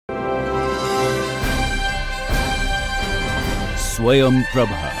Swayam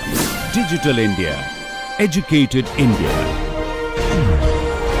Prabha. Digital India. Educated India.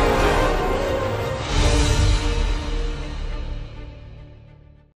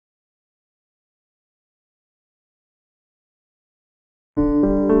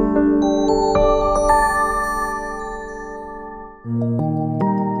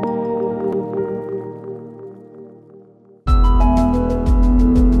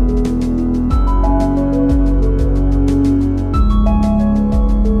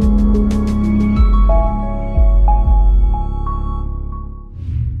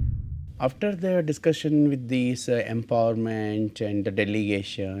 After the discussion with these empowerment and the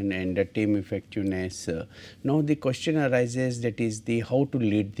delegation and the team effectiveness, now the question arises, that is the how to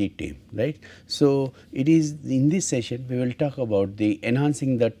lead the team, right? So it is in this session we will talk about the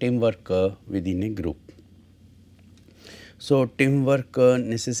enhancing the teamwork within a group. So teamwork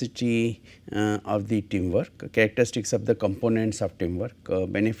necessity of the teamwork, characteristics of the components of teamwork,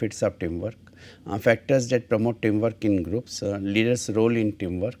 benefits of teamwork, factors that promote teamwork in groups, leaders' role in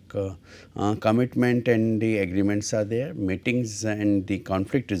teamwork, commitment and the agreements are there, meetings and the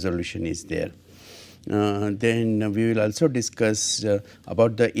conflict resolution is there. Then we will also discuss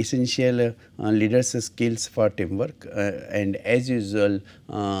about the essential leaders' skills for teamwork, and as usual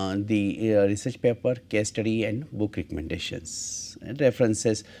the research paper, case study and book recommendations and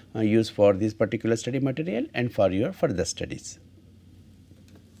references used for this particular study material and for your further studies.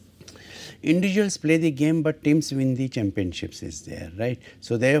 Individuals play the game, but teams win the championships is there, right?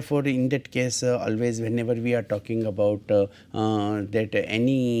 So therefore, in that case, always whenever we are talking about that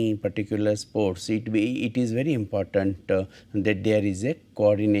any particular sports, it is very important that there is a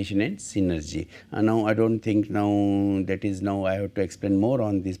coordination and synergy. Now I don't think now that is now I have to explain more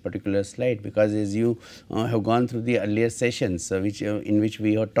on this particular slide, because as you have gone through the earlier sessions, which in which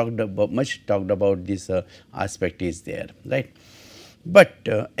we have talked about this aspect is there, right? But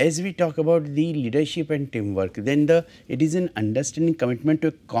as we talk about the leadership and teamwork, then it is an understanding commitment to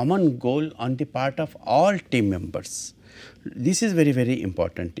a common goal on the part of all team members. This is very, very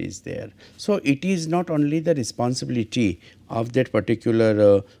important is there. So it is not only the responsibility of that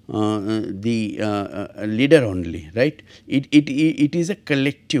particular leader only, right? It is a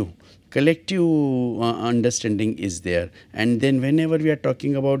collective understanding is there, and then whenever we are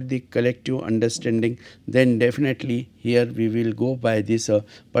talking about the collective understanding, then definitely here we will go by this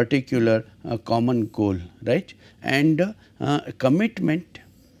particular common goal, right? And commitment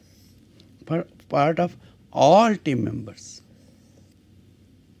for part of all team members.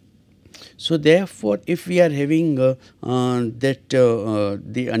 So therefore, if we are having the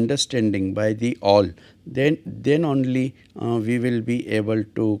understanding by the all, then only we will be able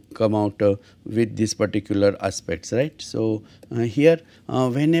to come out with these particular aspects, right? So here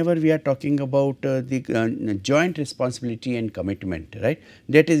whenever we are talking about the joint responsibility and commitment, right,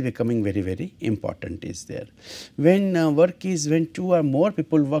 that is becoming very, very important is there. When when two or more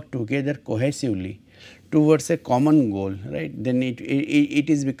people work together cohesively towards a common goal, right, then it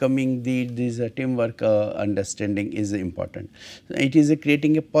is becoming this teamwork understanding is important. It is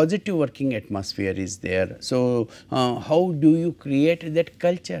creating a positive working atmosphere is there. So how do you create that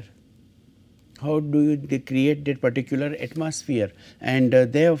culture? How do you create that particular atmosphere? And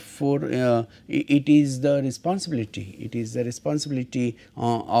therefore it is the responsibility. It is the responsibility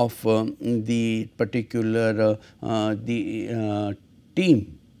of the particular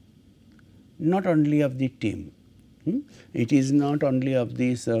team. Not only of the team, it is not only of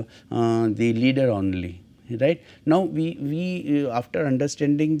this the leader only, right? Now we after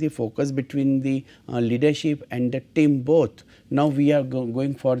understanding the focus between the leadership and the team both, now we are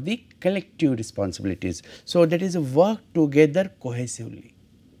going for the collective responsibilities. So that is a work together cohesively,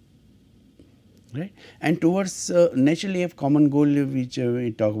 right, and towards naturally a common goal which we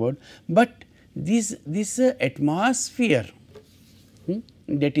talk about. But this atmosphere,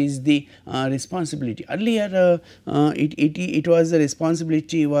 that is the responsibility. Earlier it was the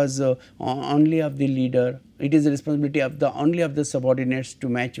responsibility was only of the leader. It is the responsibility of only of the subordinates to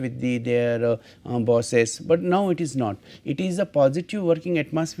match with their bosses, but now it is not. It is a positive working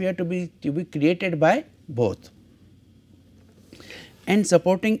atmosphere to be created by both, and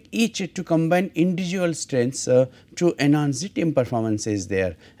supporting each to combine individual strengths to enhance the team performance is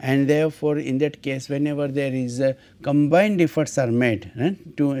there. And therefore, in that case, whenever there is a combined efforts are made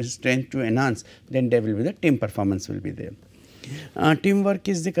to strength to enhance, then there will be the team performance will be there. Teamwork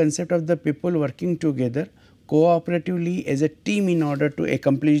is the concept of the people working together cooperatively as a team in order to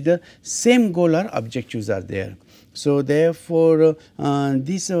accomplish the same goal or objectives are there. So, therefore,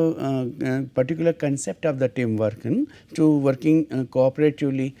 this particular concept of the teamwork, to working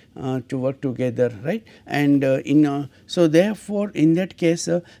cooperatively, to work together, right, and so therefore, in that case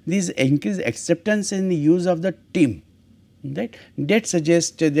this increased acceptance in the use of the team, right, that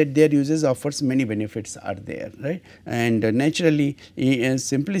suggests that their uses offers many benefits are there, right, and naturally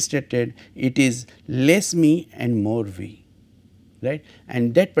simply stated, it is less me and more we, right,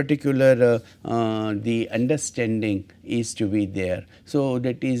 and that particular the understanding is to be there. So,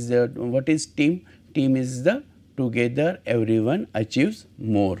 that is what is team? Team is the together everyone achieves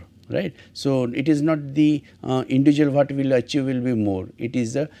more, right. So, it is not the individual what will achieve will be more, it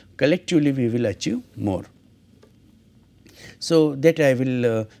is the collectively we will achieve more. So, that I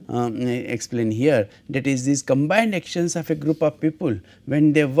will explain here, that is these combined actions of a group of people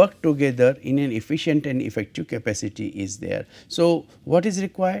when they work together in an efficient and effective capacity is there. So, what is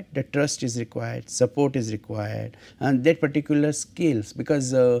required? The trust is required, support is required, and that particular skills,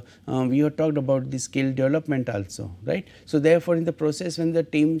 because we have talked about the skill development also, right. So, therefore, in the process when the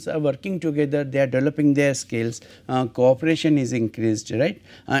teams are working together, they are developing their skills, cooperation is increased, right,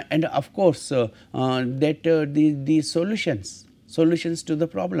 and of course, that the solutions to the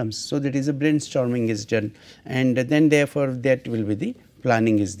problems. So, that is a brainstorming is done, and then therefore, that will be the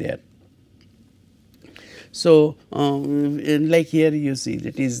planning is there. So, like here you see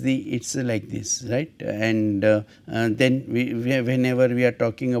that is the it is like this, right, and then we whenever we are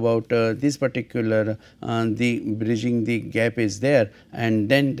talking about this particular the bridging the gap is there, and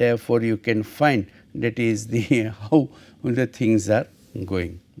then therefore, you can find that is the how the things are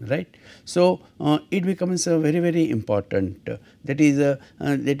going, right. So, it becomes very important, that is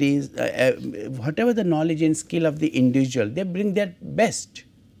whatever the knowledge and skill of the individual, they bring their best,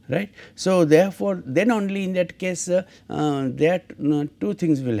 right. So, therefore, then only in that case that two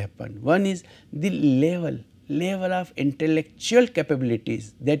things will happen. One is the level of intellectual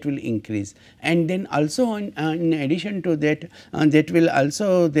capabilities that will increase, and then also in addition to that, that will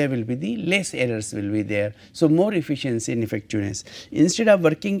also there will be the less errors will be there. So, more efficiency and effectiveness. Instead of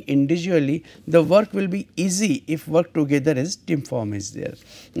working individually, the work will be easy if work together as team form is there.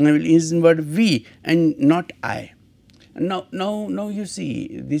 Is word we and not I. Now you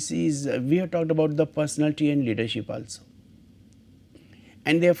see, this is we have talked about the personality and leadership also,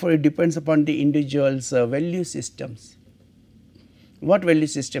 and therefore, it depends upon the individual's value systems. What value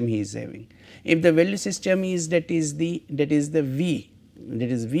system he is having? If the value system is that is the we,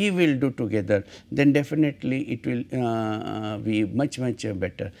 that is we will do together, then definitely it will be much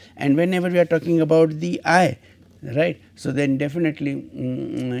better. And whenever we are talking about the I, right. So, then definitely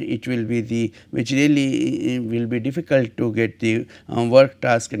it will be the which really will be difficult to get the work,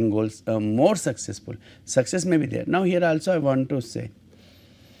 task and goals more successful. Success may be there. Now, here also I want to say,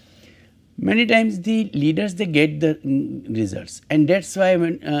 many times the leaders they get the results, and that is why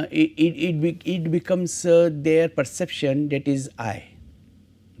when it becomes their perception that is I,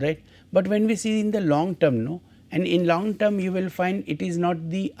 right. But when we see in the long term, no, and in long term you will find it is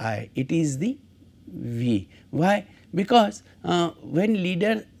not the I, it is the we. Why? Because when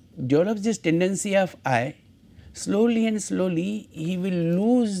leader develops this tendency of I, slowly and slowly he will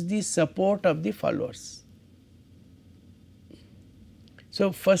lose the support of the followers.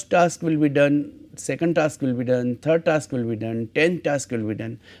 So, first task will be done, second task will be done, third task will be done, 10th task will be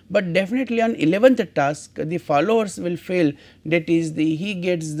done, but definitely on 11th task the followers will feel that is the he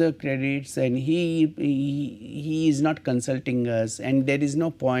gets the credits and he is not consulting us, and there is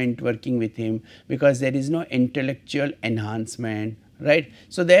no point working with him because there is no intellectual enhancement, right.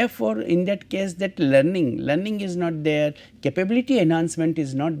 So, therefore, in that case that learning is not there, capability enhancement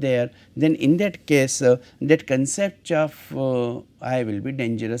is not there, then in that case that concept of I will be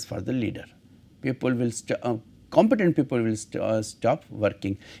dangerous for the leader. People will competent people will stop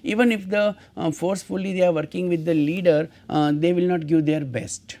working. Even if the forcefully they are working with the leader, they will not give their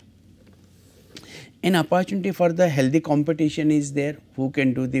best. An opportunity for the healthy competition is there, who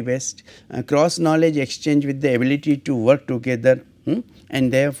can do the best, cross knowledge exchange with the ability to work together.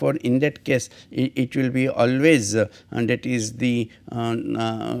 And therefore, in that case it will be always that is the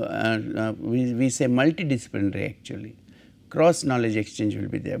we say multidisciplinary actually. Cross knowledge exchange will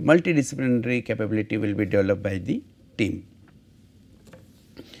be there, multidisciplinary capability will be developed by the team.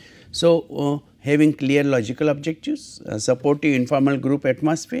 So, having clear logical objectives, supportive informal group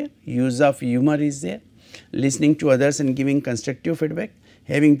atmosphere, use of humor is there, listening to others and giving constructive feedback,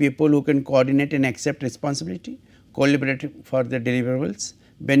 having people who can coordinate and accept responsibility, collaborate for the deliverables,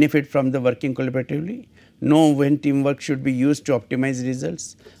 benefit from the working collaboratively, know when teamwork should be used to optimize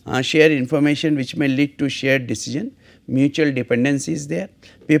results, share information which may lead to shared decision, mutual dependency is there,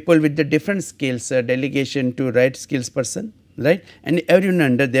 people with the different skills, delegation to right skills person, right, and everyone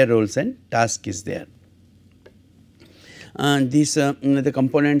under their roles and task is there. These the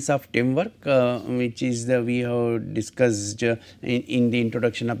components of teamwork, which is the we have discussed in the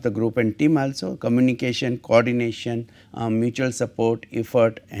introduction of the group and team also: communication, coordination, mutual support,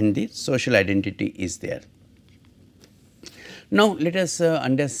 effort, and the social identity is there. Now, let us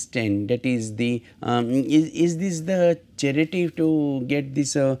understand, that is the is this the charity to get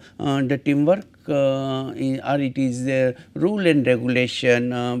this the teamwork, or it is the rule and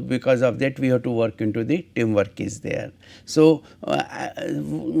regulation, because of that we have to work into the teamwork is there. So,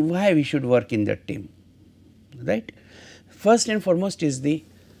 why we should work in the team, right? First and foremost is the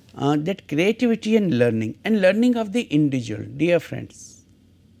that creativity and learning of the individual. Dear friends,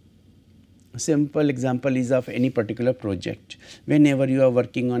 a simple example is of any particular project. Whenever you are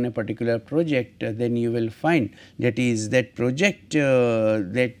working on a particular project, then you will find that is that project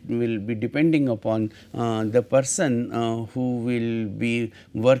that will be depending upon the person who will be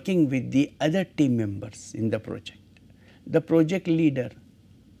working with the other team members in the project, the project leader,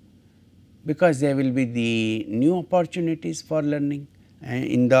 because there will be the new opportunities for learning.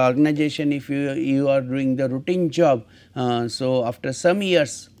 In the organization, if you are doing the routine job, so after some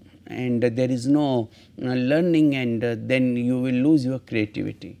years and there is no learning, and then you will lose your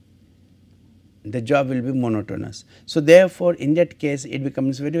creativity, the job will be monotonous. So, therefore, in that case it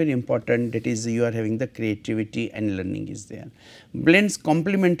becomes very, very important, that is you are having the creativity and learning is there. Blends,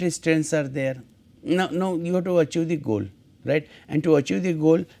 complementary strengths are there. Now you have to achieve the goal, right, and to achieve the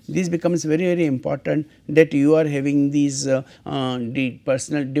goal, this becomes very, very important, that you are having these the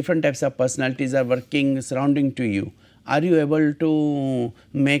different types of personalities are working surrounding to you. Are you able to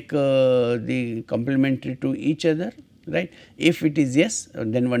make the complementary to each other, right? If it is yes,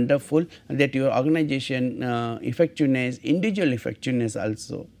 then wonderful, that your organization effectiveness, individual effectiveness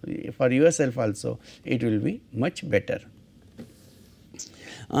also, for yourself also, it will be much better.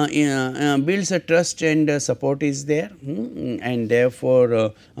 Builds a trust and support is there, and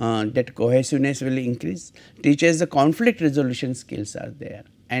therefore, that cohesiveness will increase. Teaches the conflict resolution skills are there,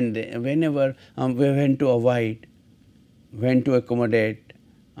 and whenever when to avoid, when to accommodate,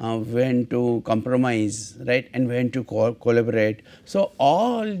 when to compromise, right, and when to collaborate. So,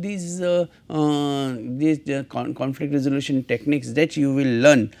 all these conflict resolution techniques that you will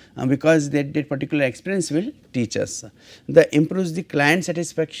learn, because that particular experience will teach us. The improves the client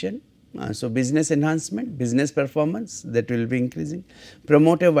satisfaction. So, business enhancement, business performance, that will be increasing.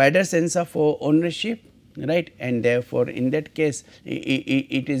 Promote a wider sense of ownership, right, and therefore, in that case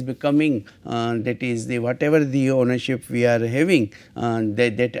it is becoming that is the whatever the ownership we are having,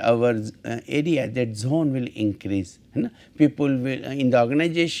 that our area, that zone will increase. People will in the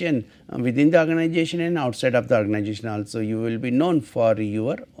organization, within the organization and outside of the organization also, you will be known for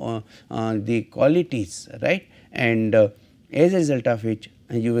your the qualities, right, and as a result of which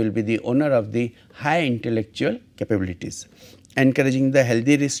you will be the owner of the high intellectual capabilities. Encouraging the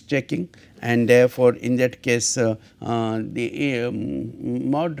healthy risk taking, and therefore, in that case the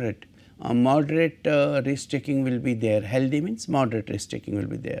moderate risk taking will be there. Healthy means moderate risk taking will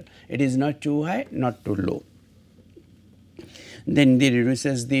be there. It is not too high, not too low. Then they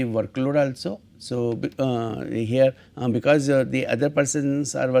reduces the workload also. So, here because the other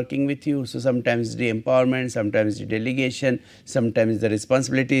persons are working with you, so sometimes the empowerment, sometimes the delegation, sometimes the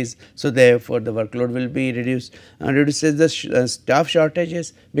responsibilities. So, therefore, the workload will be reduced. Reduces the staff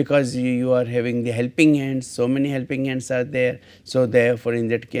shortages, because you are having the helping hands, so many helping hands are there. So, therefore, in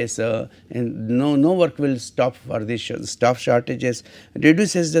that case no work will stop for the staff shortages.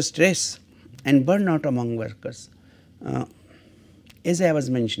 Reduces the stress and burnout among workers. As I was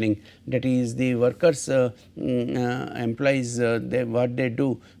mentioning, that is the workers, employees, what they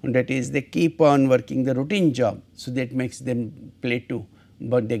do, that is they keep on working the routine job. So, that makes them play too,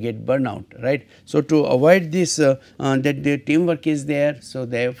 but they get burnout, right. So, to avoid this that the teamwork is there. So,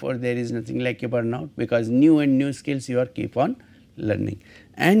 therefore, there is nothing like a burnout, because new skills you are keep on learning,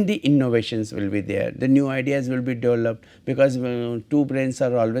 and the innovations will be there, the new ideas will be developed, because two brains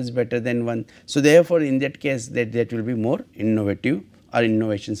are always better than one. So, therefore, in that case that will be more innovative, or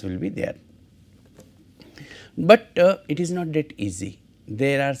innovations will be there. But it is not that easy.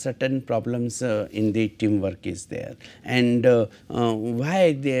 There are certain problems in the teamwork is there, and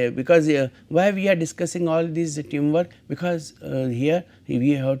why there, because why we are discussing all these teamwork, because here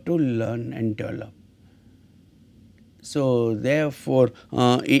we have to learn and develop. So, therefore,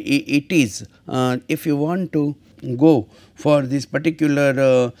 it is if you want to go for this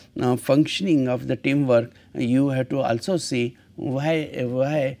particular functioning of the teamwork, you have to also see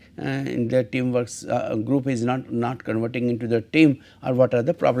why the teamwork group is not converting into the team, or what are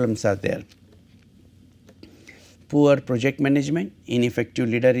the problems are there. Poor project management, ineffective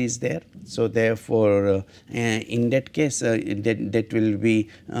leader is there. So, therefore, in that case that will be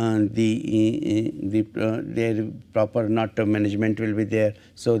their proper not management will be there.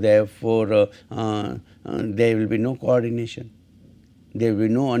 So, therefore, there will be no coordination, there will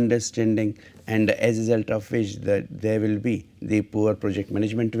be no understanding, and as a result of which there will be the poor project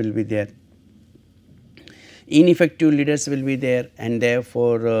management will be there. Ineffective leaders will be there, and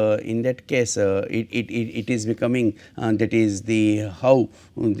therefore, in that case it is becoming that is the how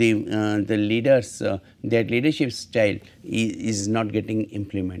the leaders their leadership style is not getting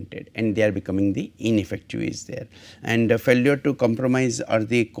implemented, and they are becoming the ineffective is there, and failure to compromise or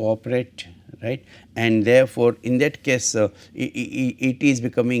the cooperate, right, and therefore, in that case it is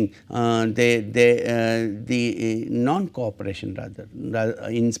becoming the non cooperation, rather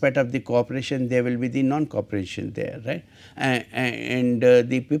in spite of the cooperation there will be the non cooperation there, right, and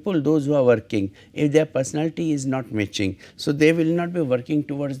the people those who are working, if their personality is not matching, so they will not be working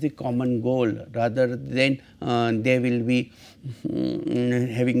towards the common goal, rather than they will be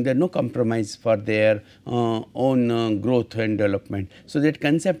having the no compromise for their own growth and development. So, that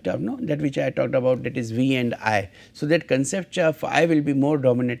concept of that which I talked about, that is we and I. So, that concept of I will be more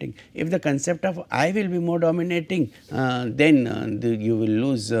dominating. If the concept of I will be more dominating, then you will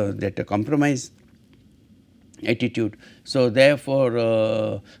lose that compromise attitude. So,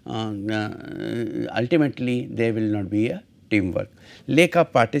 therefore, ultimately there will not be a teamwork. Lack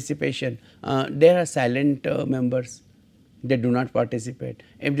of participation, there are silent members, they do not participate.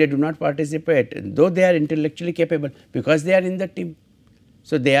 If they do not participate, though they are intellectually capable, because they are in the team.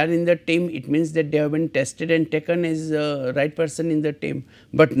 So, they are in the team, it means that they have been tested and taken as right person in the team,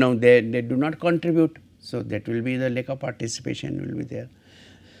 but now they do not contribute. So, that will be the lack of participation will be there.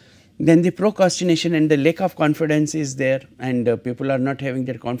 Then the procrastination and the lack of confidence is there, and people are not having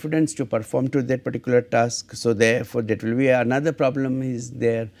that confidence to perform to that particular task. So, therefore, that will be another problem is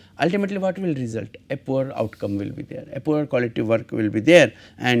there. Ultimately, what will result? A poor outcome will be there, a poor quality work will be there,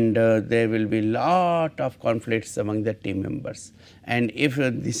 and there will be lot of conflicts among the team members. And if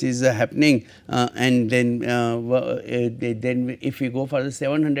this is happening, and then if we go for the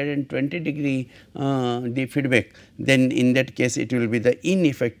 720-degree the feedback, then in that case it will be the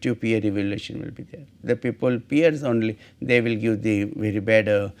ineffective peer evaluation will be there. The people peers only, they will give the very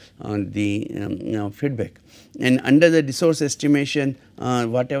bad feedback. And under the resource estimation,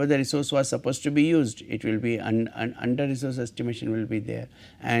 whatever the resource was supposed to be used, it will be under resource estimation will be there,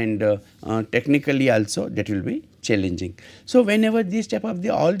 and technically also that will be challenging. So, whenever these type of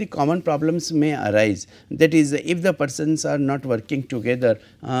all the common problems may arise, that is if the persons are not working together,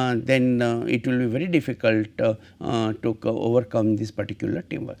 then it will be very difficult to overcome this particular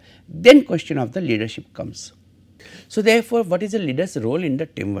teamwork. Then question of the leadership comes. So, therefore, what is the leader's role in the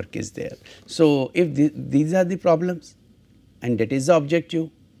teamwork is there. So, if these are the problems, and that is the objective,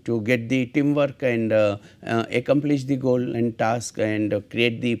 to get the teamwork and accomplish the goal and task and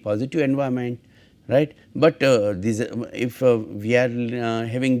create the positive environment, right. But if we are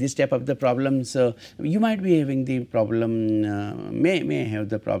having this type of the problems, you might be having the problem, may have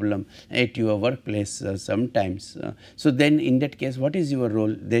the problem at your workplace sometimes. So, then in that case, what is your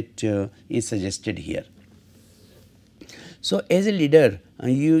role that is suggested here? So, as a leader,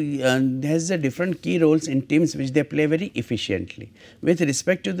 you has a different key roles in teams which they play very efficiently. With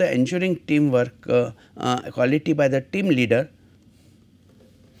respect to the ensuring teamwork quality by the team leader,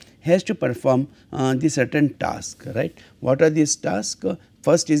 has to perform the certain task, right. What are these tasks?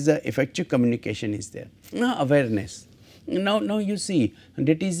 First is the effective communication is there. Now, awareness. Now you see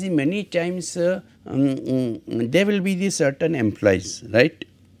that is many times there will be the certain employees, right.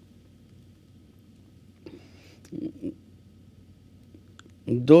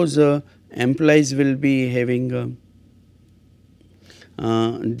 Those employees will be having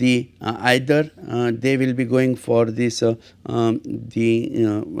either they will be going for this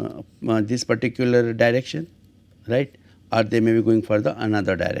this particular direction, right, or they may be going for the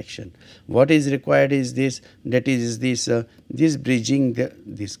another direction. What is required is this, that is this bridging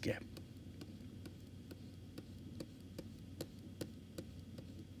this gap.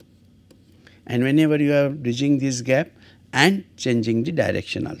 And whenever you are bridging this gap and changing the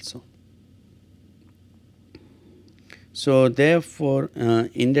direction also. So, therefore,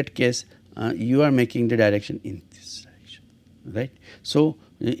 in that case you are making the direction in this direction, right. So,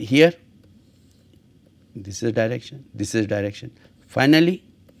 here this is direction, this is direction, finally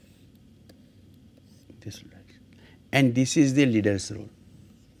this direction, and this is the leader's role,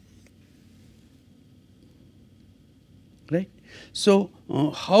 right. So,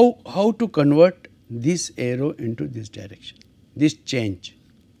 how to convert this arrow into this direction, this change.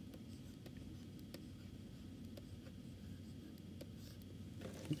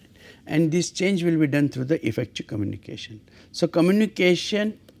 And this change will be done through the effective communication. So,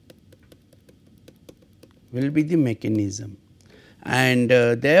 communication will be the mechanism, and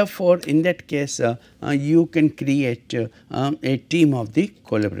therefore, in that case you can create a team of the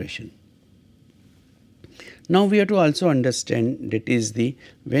collaboration. Now, we have to also understand that is the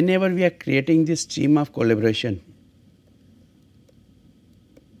whenever we are creating this team of collaboration,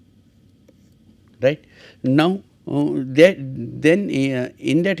 right. Now, then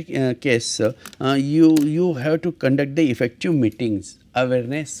in that case you have to conduct the effective meetings.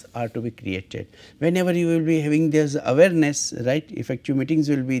 Awareness are to be created. Whenever you will be having this awareness, right, effective meetings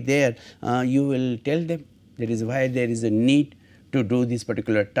will be there. You will tell them that is why there is a need to do this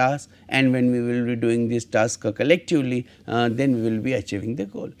particular task, and when we will be doing this task collectively, then we will be achieving the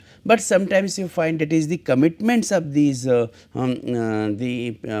goal. But sometimes you find that is the commitments of these team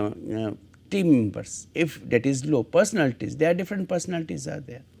members, if that is low personalities, there are different personalities are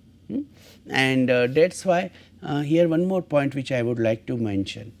there. And that is why here one more point which I would like to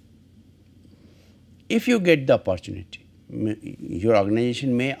mention. If you get the opportunity, your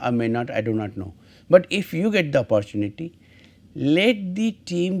organization may or may not, I do not know, but if you get the opportunity, let the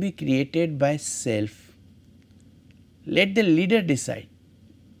team be created by self. Let the leader decide.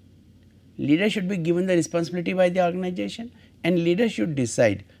 Leader should be given the responsibility by the organization, and leader should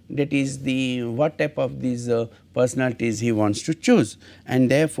decide that is the what type of these personalities he wants to choose,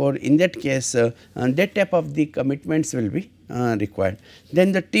 and therefore, in that case that type of the commitments will be required.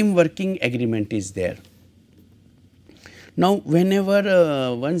 Then the team working agreement is there. Now,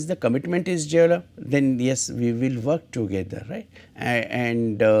 whenever once the commitment is developed, then yes, we will work together, right,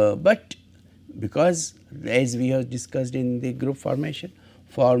 and but because as we have discussed in the group formation,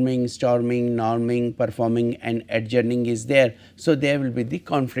 forming, storming, norming, performing and adjourning is there. So, there will be the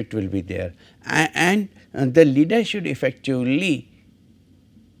conflict will be there, and the leader should effectively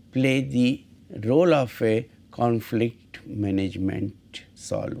play the role of a conflict management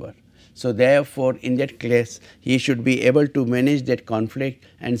solver. So, therefore, in that case he should be able to manage that conflict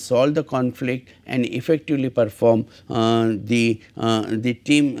and solve the conflict and effectively perform the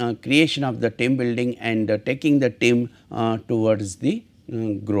team creation of the team building and taking the team towards the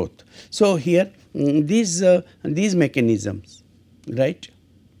growth. So, here these mechanisms, right,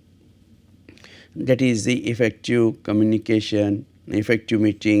 that is the effective communication, effective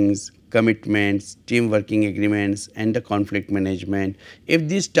meetings, commitments, team working agreements and the conflict management. If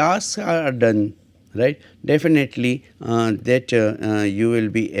these tasks are done, right, definitely that you will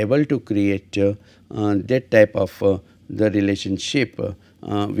be able to create that type of the relationship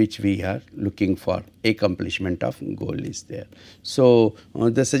which we are looking for, accomplishment of goal is there. So,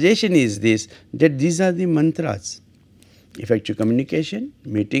 the suggestion is this, that these are the mantras: effective communication,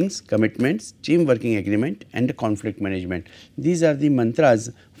 meetings, commitments, team working agreement and the conflict management. These are the mantras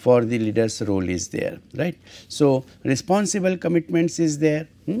for the leader's role is there, right. So, responsible commitments is there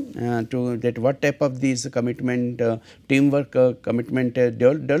to that what type of these commitment, teamwork commitment,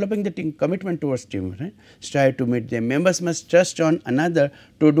 developing the team commitment towards team, right. Strive to meet them. Members must trust on another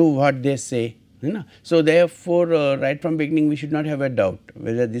to do what they say. So, therefore, right from beginning we should not have a doubt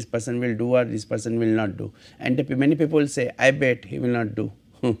whether this person will do or this person will not do, and many people say I bet he will not do.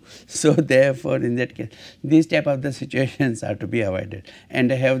 So, therefore, in that case these type of the situations are to be avoided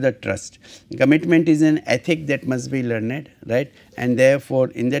and have the trust. Commitment is an ethic that must be learned, right, and therefore,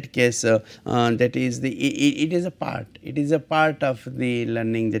 in that case that is the it is a part of the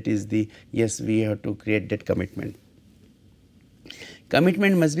learning, that is the yes, we have to create that commitment.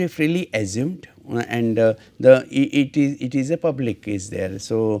 Commitment must be freely assumed and it is a public is there.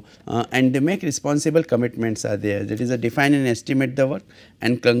 So, and they make responsible commitments are there, that is a define and estimate the work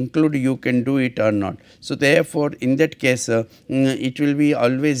and conclude you can do it or not. So, therefore, in that case it will be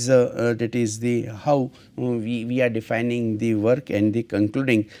always that is the how we are defining the work and the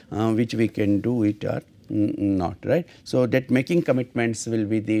concluding which we can do it or not, right. So, that making commitments will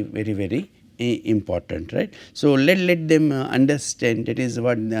be the very important, right. So, let them understand that is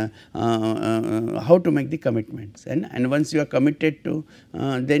what how to make the commitments, and once you are committed to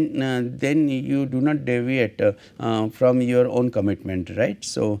then you do not deviate from your own commitment, right.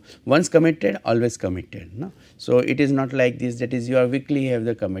 So, once committed always committed, no. So, it is not like this, that is you are weekly have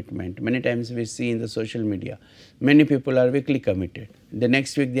the commitment. Many times we see in the social media many people are weekly committed, the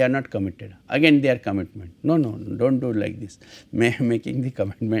next week they are not committed, again they are commitment. No, don't do like this. Making the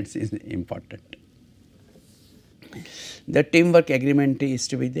commitments is important. The teamwork agreement is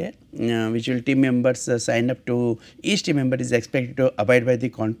to be there, which will team members sign up to. Each team member is expected to abide by the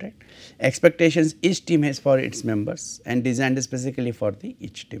contract. Expectations each team has for its members and designed specifically for the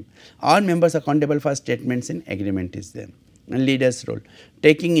each team. All members accountable for statements in agreement is there. And leader's role,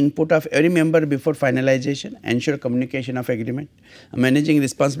 taking input of every member before finalization, ensure communication of agreement, managing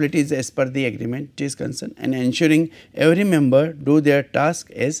responsibilities as per the agreement is concerned, and ensuring every member do their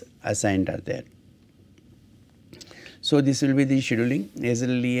task as assigned are there. So, this will be the scheduling as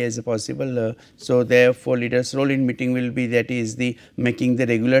early as possible. So, therefore, leaders role in meeting will be, that is the making the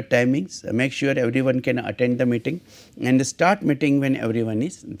regular timings, make sure everyone can attend the meeting and start meeting when everyone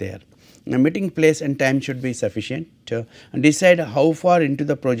is there. The meeting place and time should be sufficient. Decide how far into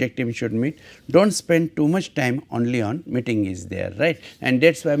the project team should meet. Do not spend too much time only on meeting is there, right. And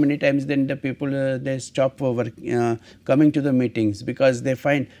that is why many times then the people they stop coming to the meetings, because they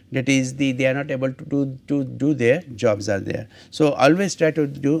find that is they are not able to do their jobs are there. So, always try to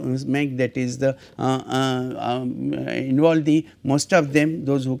make that is the involve the most of them,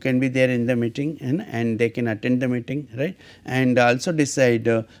 those who can be there in the meeting, and they can attend the meeting, right. And also decide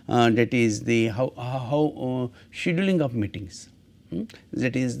that is the how scheduling of meetings,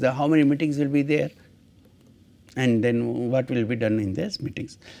 that is the how many meetings will be there, and then what will be done in these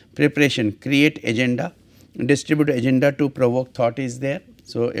meetings. Preparation, create agenda, distribute agenda to provoke thought is there.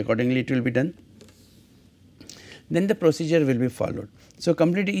 So, accordingly it will be done. Then the procedure will be followed. So,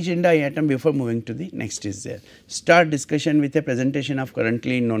 complete each agenda item before moving to the next is there. Start discussion with a presentation of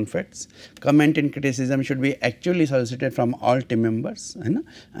currently known facts. Comment and criticism should be actually solicited from all team members,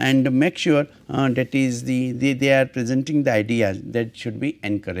 and make sure that is they are presenting the ideas that should be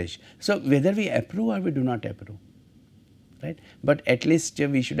encouraged. So, whether we approve or we do not approve, right, but at least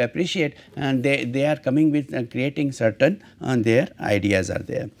we should appreciate, and they are coming with creating certain their ideas are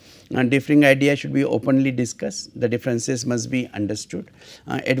there. Differing ideas should be openly discussed, the differences must be understood,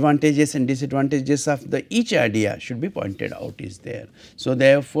 advantages and disadvantages of the each idea should be pointed out is there. So,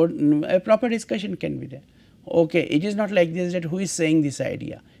 therefore, a proper discussion can be there. Okay, it is not like this that who is saying this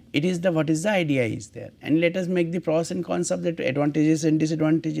idea, it is the what is the idea is there, and let us make the pros and cons of that advantages and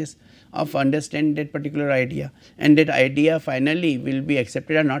disadvantages of understand that particular idea, and that idea finally will be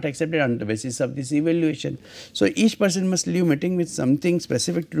accepted or not accepted on the basis of this evaluation. So, each person must leave meeting with something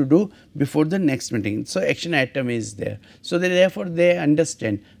specific to do before the next meeting. So, action item is there. So, therefore, they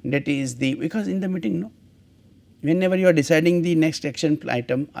understand that is the, because in the meeting, no, whenever you are deciding the next action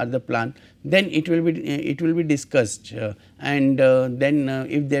item or the plan, then it will be discussed, and then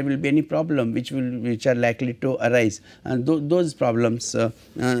if there will be any problem which are likely to arise, those problems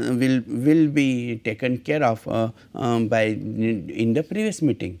will be taken care of by in the previous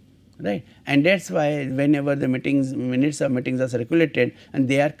meeting, right. And that is why whenever the minutes of meetings are circulated, and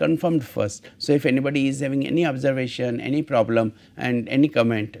they are confirmed first. So, if anybody is having any observation, any problem and any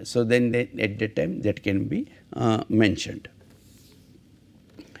comment, so then at that time that can be mentioned.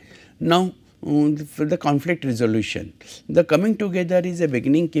 Now, for the conflict resolution, the coming together is a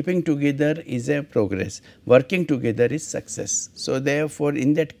beginning, keeping together is a progress, working together is success. So, therefore,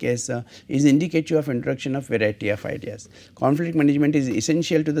 in that case is indicative of introduction of variety of ideas. Conflict management is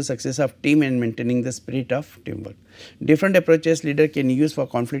essential to the success of team and maintaining the spirit of teamwork. Different approaches leader can use for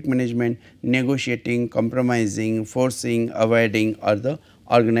conflict management: negotiating, compromising, forcing, avoiding, or the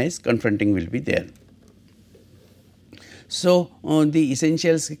organized confronting will be there. So, the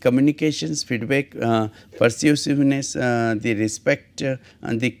essentials: communications, feedback, persuasiveness, the respect,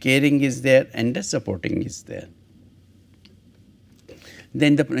 the caring is there, and the supporting is there.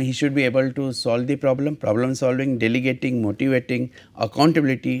 Then he should be able to solve the problem solving, delegating, motivating,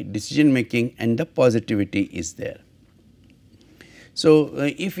 accountability, decision making, and the positivity is there. So,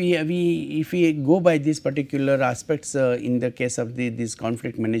 if we go by these particular aspects in the case of this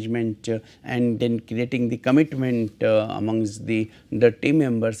conflict management, and then creating the commitment amongst the team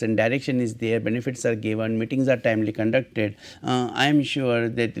members, and direction is there, benefits are given, meetings are timely conducted, I am sure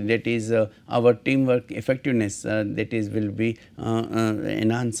that is our teamwork effectiveness that is will be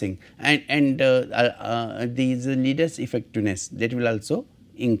enhancing, and these leaders effectiveness that will also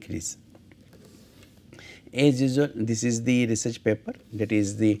increase. As usual, this is the research paper, that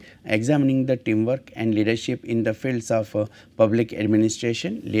is the examining the teamwork and leadership in the fields of public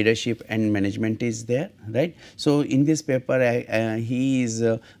administration, leadership and management is there, right. So, in this paper he is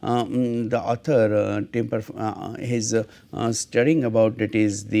the author is studying about, that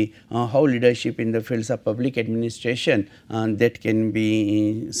is the how leadership in the fields of public administration that can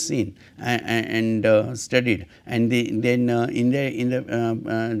be seen and studied, and then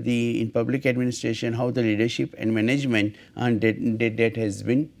in public administration how the leadership leadership and management that has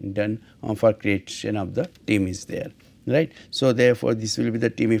been done for creation of the team is there. Right. So, therefore, this will be the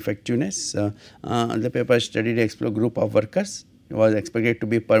team effectiveness. The paper studied explore group of workers was expected to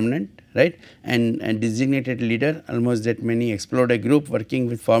be permanent, right, and designated leader almost that many explored a group working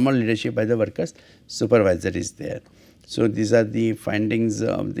with formal leadership by the workers supervisor is there. So, these are the findings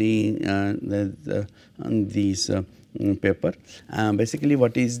of these paper. Basically,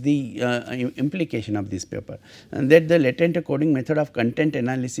 what is the implication of this paper? And that the latent coding method of content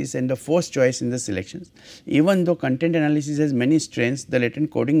analysis and the forced choice in the selections. Even though content analysis has many strengths, the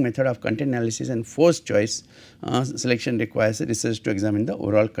latent coding method of content analysis and forced choice selection requires research to examine the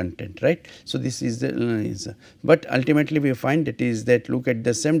overall content, right. So, this is the but ultimately we find that is that look at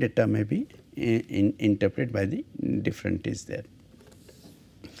the same data may be interpreted by the different is there.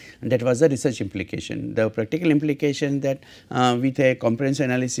 And that was the research implication. The practical implication that with a comprehensive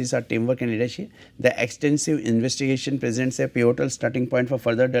analysis of teamwork and leadership, the extensive investigation presents a pivotal starting point for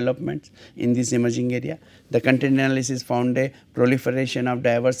further developments in this emerging area. The content analysis found a proliferation of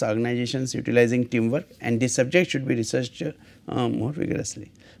diverse organizations utilizing teamwork, and this subject should be researched more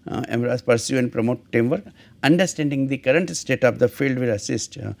vigorously. Pursue and promote teamwork. Understanding the current state of the field will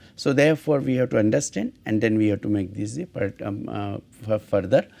assist. So, therefore, we have to understand and then we have to make this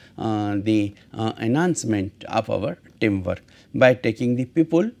further the enhancement of our teamwork by taking the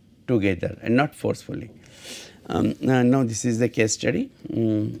people together and not forcefully. Now, this is the case study.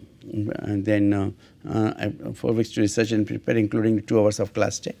 And then for which to research and prepare, including 2 hours of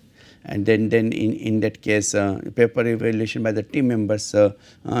class day. And then in that case paper evaluation by the team members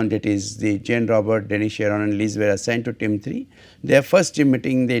that is the Jane, Robert, Dennis, Sharon and Liz were assigned to team 3. Their first team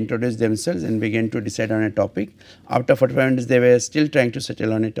meeting they introduced themselves and began to decide on a topic. After 45 minutes they were still trying to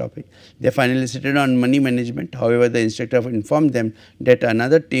settle on a topic. They finally settled on money management. However, the instructor informed them that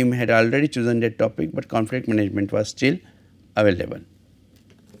another team had already chosen that topic, but conflict management was still available.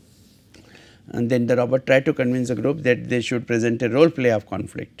 And then the Robert tried to convince the group that they should present a role play of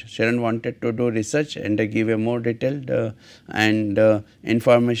conflict. Sharon wanted to do research and give a more detailed and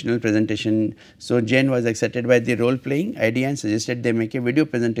informational presentation. So, Jane was excited by the role playing idea and suggested they make a video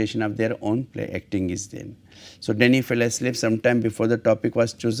presentation of their own play acting is then. So, Denny fell asleep sometime before the topic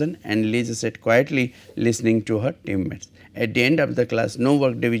was chosen and Liz sat quietly listening to her teammates. At the end of the class, no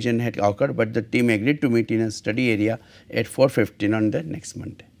work division had occurred, but the team agreed to meet in a study area at 4:15 on the next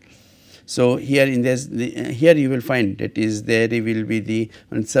Monday. So, here in this here you will find that is there will be the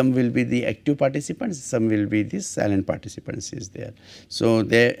and some will be the active participants, some will be the silent participants is there. So,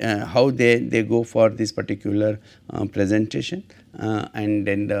 they how they go for this particular presentation and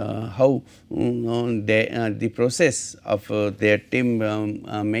then how the process of their team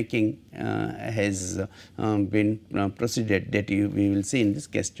making has been proceeded that we will see in this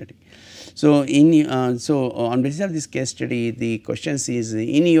case study. So, on basis of this case study, the question is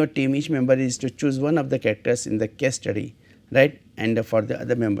in your team each member is to choose one of the characters in the case study, right, and for the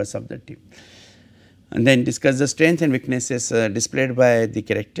other members of the team. And then discuss the strengths and weaknesses displayed by the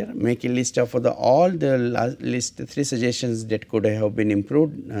character. Make a list of all the list 3 suggestions that could have been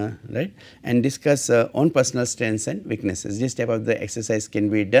improved, right, and discuss own personal strengths and weaknesses. This type of the exercise can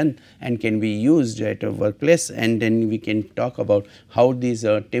be done and can be used at a workplace, and then we can talk about how this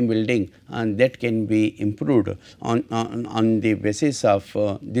team building that can be improved on the basis of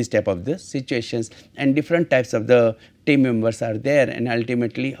this type of the situations, and different types of the team members are there, and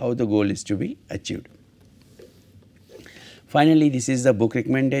ultimately how the goal is to be achieved. Finally, this is the book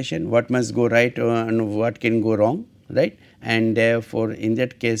recommendation, what must go right and what can go wrong, right, and therefore, in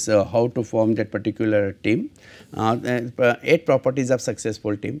that case how to form that particular team. 8 properties of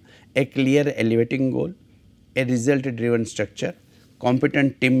successful team: a clear elevating goal, a result driven structure,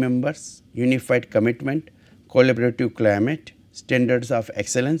 competent team members, unified commitment, collaborative climate, standards of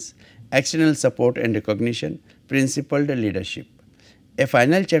excellence, external support and recognition, principled leadership. A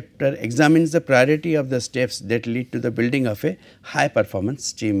final chapter examines the priority of the steps that lead to the building of a high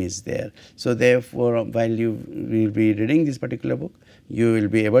performance team is there. So, therefore, while you will be reading this particular book, you will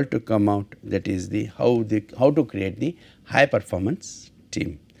be able to come out that is the how to create the high performance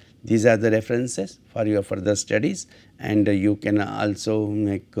team. These are the references for your further studies, and you can also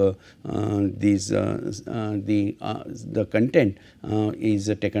make these the content is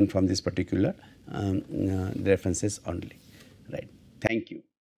taken from this particular references only, right. Thank you.